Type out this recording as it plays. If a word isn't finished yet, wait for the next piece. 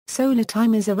Solar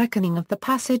time is a reckoning of the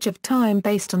passage of time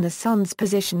based on the sun's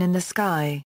position in the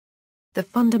sky. The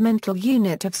fundamental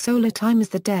unit of solar time is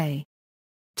the day.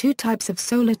 Two types of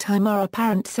solar time are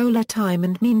apparent solar time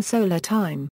and mean solar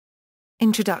time.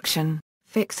 Introduction: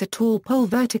 fix a tall pole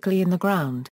vertically in the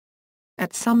ground.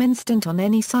 At some instant on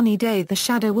any sunny day the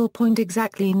shadow will point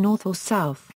exactly north or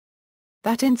south.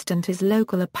 That instant is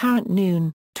local apparent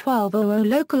noon, 12:00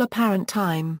 local apparent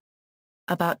time.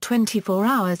 About 24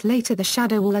 hours later the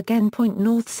shadow will again point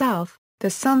north-south, the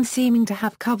sun seeming to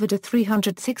have covered a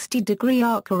 360-degree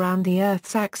arc around the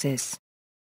Earth's axis.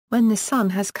 When the sun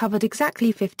has covered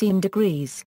exactly 15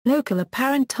 degrees, local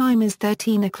apparent time is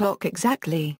 13 o'clock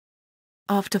exactly.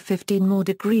 After 15 more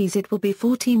degrees it will be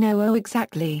 14:00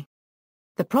 exactly.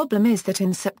 The problem is that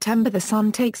in September the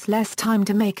sun takes less time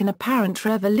to make an apparent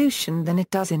revolution than it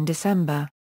does in December.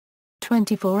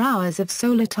 24 hours of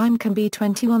solar time can be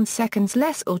 21 seconds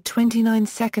less or 29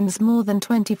 seconds more than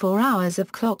 24 hours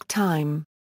of clock time.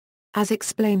 As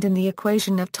explained in the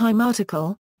Equation of Time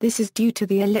article, this is due to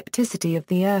the ellipticity of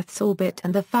the Earth's orbit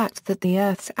and the fact that the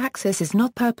Earth's axis is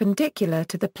not perpendicular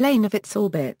to the plane of its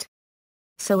orbit.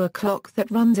 So a clock that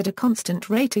runs at a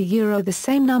constant rate the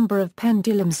same number of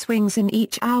pendulum swings in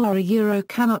each hour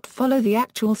cannot follow the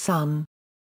actual sun.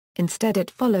 Instead it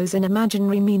follows an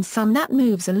imaginary mean sun that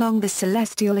moves along the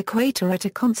celestial equator at a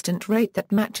constant rate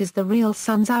that matches the real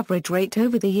sun's average rate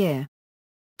over the year.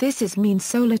 This is mean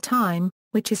solar time,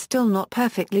 which is still not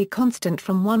perfectly constant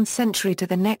from one century to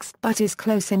the next but is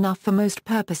close enough for most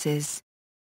purposes.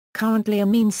 Currently a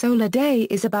mean solar day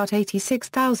is about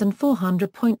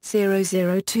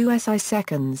 86,400.002 SI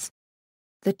seconds.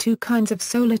 The two kinds of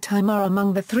solar time are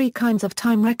among the three kinds of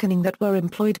time reckoning that were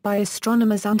employed by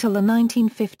astronomers until the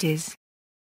 1950s.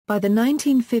 By the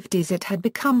 1950s it had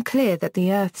become clear that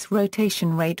the Earth's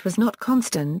rotation rate was not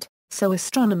constant, so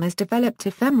astronomers developed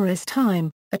ephemeris time,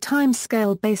 a time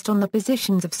scale based on the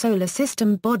positions of solar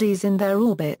system bodies in their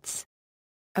orbits.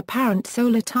 Apparent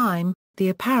solar time: the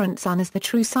apparent sun is the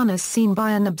true sun as seen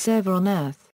by an observer on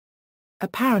Earth.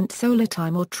 Apparent solar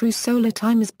time or true solar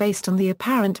time is based on the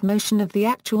apparent motion of the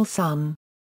actual sun.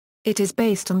 It is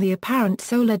based on the apparent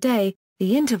solar day,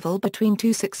 the interval between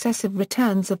two successive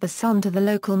returns of the sun to the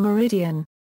local meridian.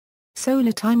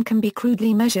 Solar time can be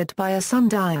crudely measured by a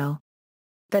sundial.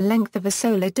 The length of a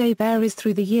solar day varies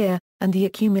through the year, and the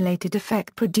accumulated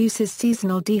effect produces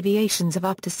seasonal deviations of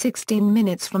up to 16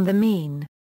 minutes from the mean.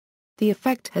 The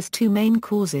effect has two main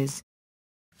causes.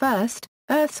 First,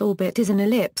 Earth's orbit is an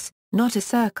ellipse, not a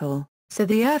circle, so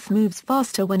the Earth moves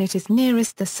faster when it is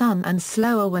nearest the Sun and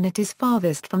slower when it is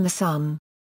farthest from the Sun.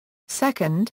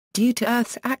 Second, due to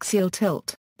Earth's axial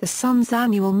tilt, the Sun's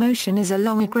annual motion is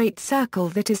along a great circle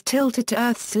that is tilted to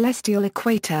Earth's celestial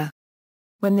equator.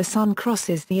 When the Sun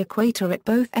crosses the equator at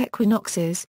both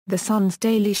equinoxes, the Sun's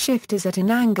daily shift is at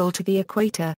an angle to the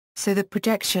equator, so the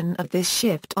projection of this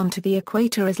shift onto the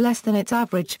equator is less than its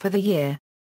average for the year.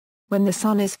 When the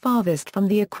Sun is farthest from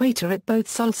the equator at both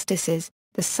solstices,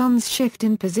 the Sun's shift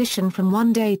in position from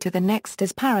one day to the next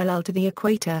is parallel to the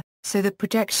equator, so the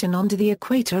projection onto the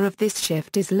equator of this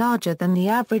shift is larger than the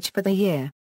average for the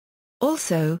year.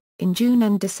 Also, in June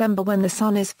and December when the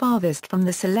Sun is farthest from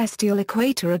the celestial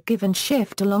equator a given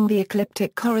shift along the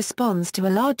ecliptic corresponds to a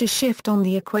larger shift on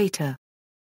the equator.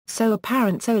 So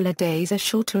apparent solar days are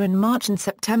shorter in March and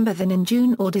September than in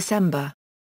June or December.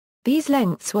 These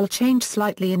lengths will change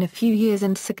slightly in a few years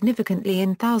and significantly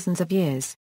in thousands of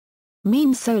years.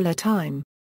 Mean solar time.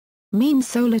 Mean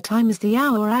solar time is the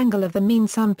hour angle of the mean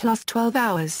sun plus 12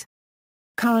 hours.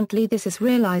 Currently this is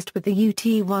realized with the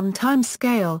UT1 time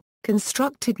scale,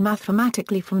 constructed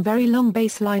mathematically from very long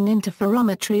baseline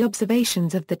interferometry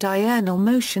observations of the diurnal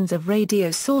motions of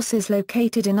radio sources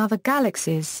located in other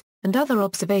galaxies, and other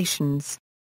observations.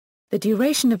 The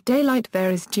duration of daylight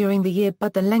varies during the year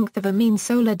but the length of a mean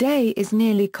solar day is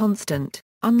nearly constant,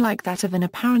 unlike that of an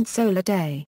apparent solar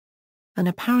day. An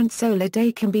apparent solar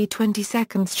day can be 20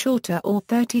 seconds shorter or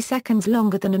 30 seconds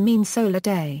longer than a mean solar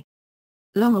day.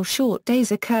 Long or short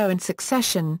days occur in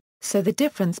succession, so the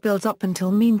difference builds up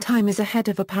until mean time is ahead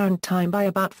of apparent time by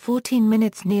about 14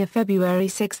 minutes near February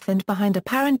 6 and behind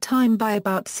apparent time by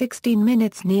about 16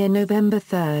 minutes near November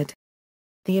 3.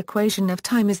 The equation of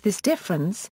time is this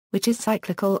difference, which is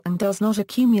cyclical and does not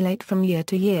accumulate from year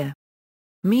to year.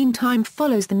 Mean time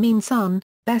follows the mean sun,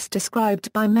 best described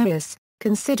by Meares.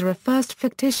 Consider a first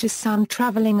fictitious sun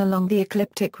traveling along the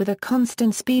ecliptic with a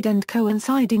constant speed and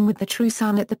coinciding with the true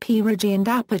sun at the perigee and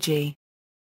apogee.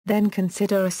 Then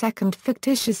consider a second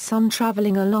fictitious sun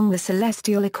traveling along the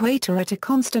celestial equator at a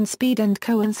constant speed and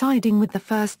coinciding with the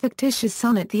first fictitious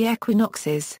sun at the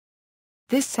equinoxes.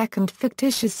 This second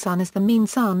fictitious sun is the mean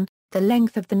sun, The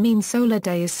length of the mean solar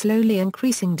day is slowly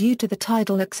increasing due to the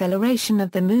tidal acceleration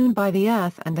of the Moon by the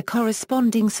Earth and the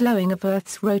corresponding slowing of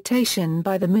Earth's rotation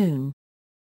by the Moon.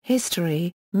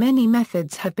 History. Many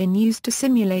methods have been used to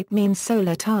simulate mean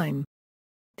solar time.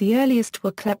 The earliest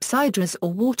were clepsydras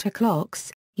or water clocks,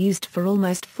 used for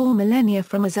almost 4 millennia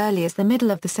from as early as the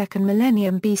middle of the 2nd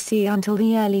millennium BC until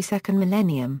the early 2nd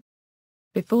millennium.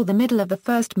 Before the middle of the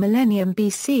 1st millennium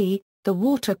BC, the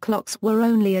water clocks were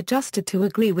only adjusted to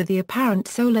agree with the apparent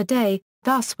solar day,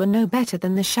 thus were no better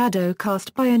than the shadow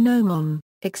cast by a gnomon,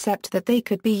 except that they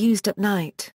could be used at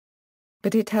night.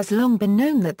 But it has long been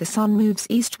known that the Sun moves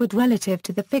eastward relative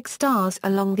to the fixed stars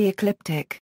along the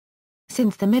ecliptic.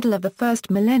 Since the middle of the 1st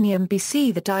millennium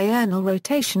BC, the diurnal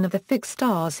rotation of the fixed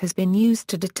stars has been used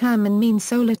to determine mean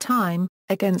solar time,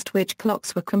 against which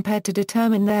clocks were compared to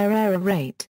determine their error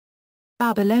rate.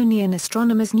 Babylonian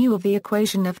astronomers knew of the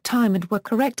equation of time and were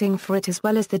correcting for it as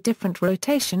well as the different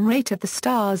rotation rate of the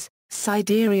stars,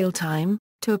 sidereal time,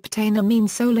 to obtain a mean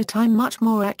solar time much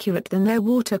more accurate than their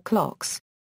water clocks.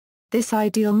 This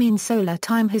ideal mean solar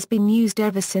time has been used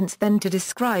ever since then to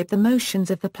describe the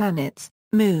motions of the planets,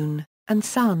 Moon, and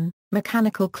Sun.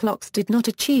 Mechanical clocks did not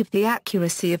achieve the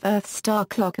accuracy of Earth's star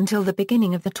clock until the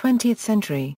beginning of the 20th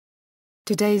century.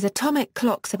 Today's atomic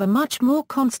clocks have a much more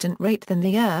constant rate than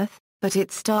the Earth, but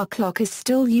its star clock is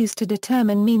still used to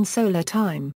determine mean solar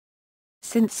time.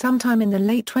 Since sometime in the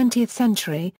late 20th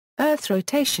century, Earth's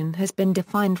rotation has been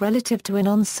defined relative to an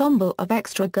ensemble of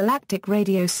extragalactic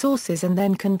radio sources and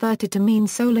then converted to mean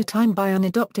solar time by an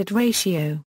adopted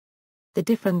ratio. The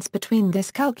difference between this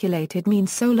calculated mean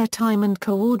solar time and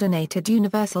coordinated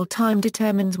universal time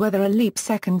determines whether a leap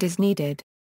second is needed.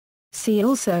 See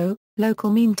also, local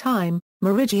mean time,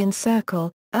 meridian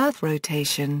circle, Earth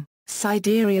rotation,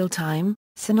 sidereal time,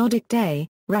 synodic day.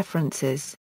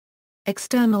 References.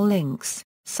 External links.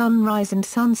 Sunrise and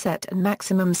sunset and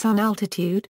maximum sun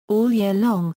altitude, all year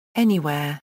long,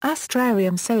 anywhere.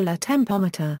 Astrarium solar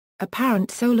tempometer,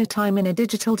 apparent solar time in a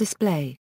digital display.